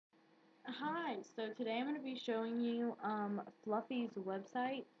Hi, so today I'm going to be showing you Fluffy's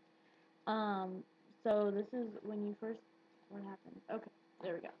website. So this is when you first, what happened? Okay,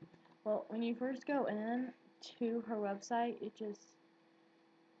 there we go. Well, when you first go in to her website, it just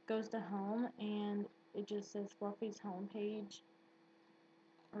goes to home and it just says Fluffy's homepage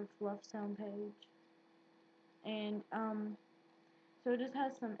or Fluff's homepage. And so it just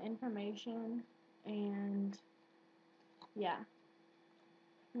has some information and yeah.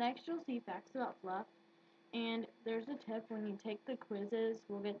 Next you'll see facts about Fluff. And there's a tip when you take the quizzes,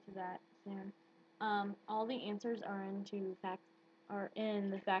 we'll get to that soon. All the answers are in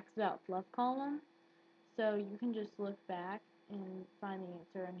the facts about fluff column, so you can just look back and find the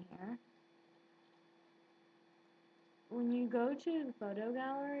answer in here. When you go to the photo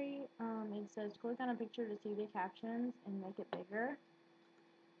gallery, it says click on a picture to see the captions and make it bigger,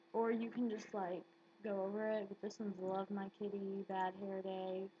 or you can just like go over it. But this one's love my kitty, bad hair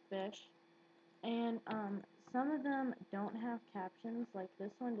day, fish. And some of them don't have captions, like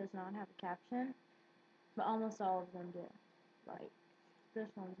this one does not have a caption, but almost all of them do. Like, this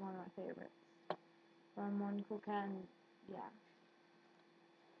one's one of my favorites. From One Cool Cat, and yeah.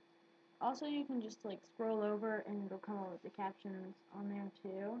 Also, you can just like scroll over and it'll come up with the captions on there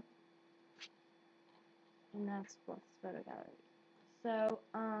too. And that's Fluff's photo gallery. So,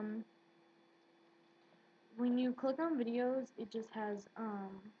 when you click on videos, it just has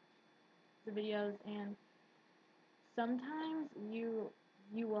the videos, and sometimes you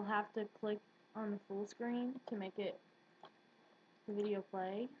will have to click on the full screen to make the video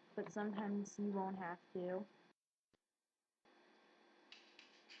play, but sometimes you won't have to.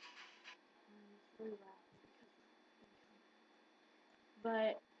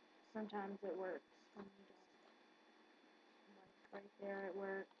 But sometimes it works when you don't. Like right there, it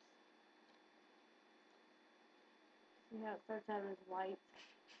works. See how it starts out as white,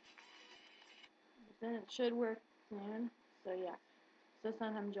 but then it should work soon. So yeah. So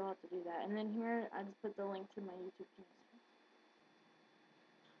sometimes you'll have to do that. And then here, I just put the link to my YouTube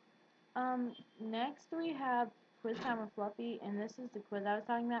channel. Next we have Quiz Time with Fluffy, and this is the quiz I was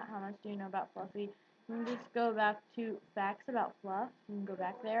talking about. How much do you know about Fluffy? You can just go back to Facts About Fluff. You can go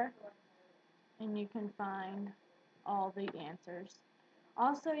back there, and you can find all the answers.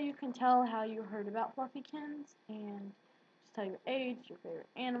 Also, you can tell how you heard about Fluffykins, and just tell your age, your favorite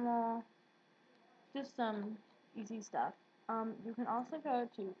animal, just some easy stuff. You can also go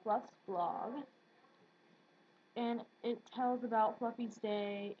to Fluff's blog, and it tells about Fluffy's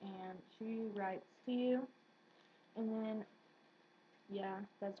day, and she writes to you. And then, yeah,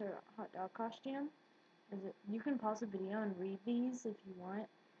 that's her hot dog costume. You can pause the video and read these if you want.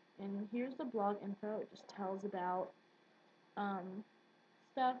 And here's the blog info. It just tells about um,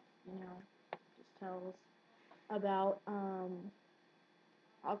 stuff, just tells about the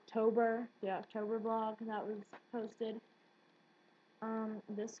October blog that was posted.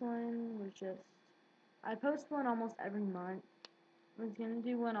 This one was just, I post one almost every month. I was gonna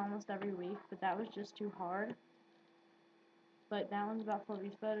do one almost every week, but that was just too hard. But that one's about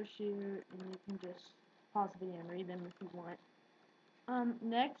Fluffy's photo shoot, and you can just pause the video and read them if you want.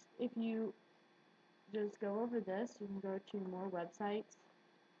 Next, if you just go over this, you can go to more websites.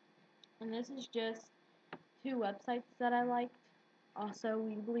 And this is just 2 websites that I liked. Also,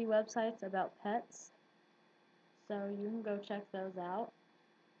 Weebly websites about pets. So you can go check those out.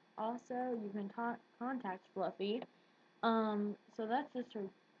 Also, you can contact Fluffy. So that's just her,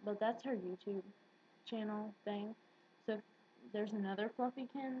 but that's her YouTube channel thing. So if there's another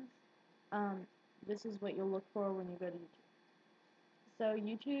Fluffykins, this is what you'll look for when you go to YouTube. So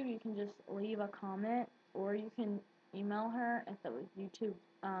YouTube, you can just leave a comment, or you can email her at the YouTube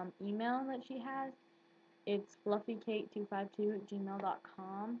email that she has. It's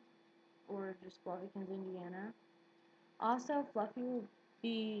fluffykate252@gmail.com, or just FluffykinzIndiana. Also, Fluffy will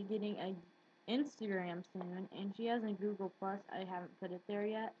be getting a Instagram soon, and she has a Google Plus. I haven't put it there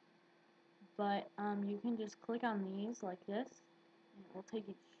yet, but you can just click on these like this, and it will take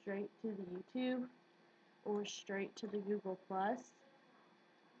you straight to the YouTube or straight to the Google Plus.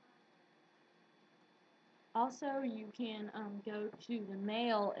 Also, you can go to the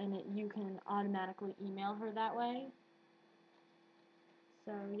mail, and you can automatically email her that way.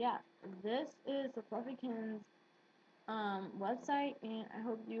 So yeah, this is the Fluffykins website, and I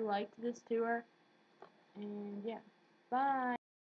hope you liked this tour. And yeah, bye.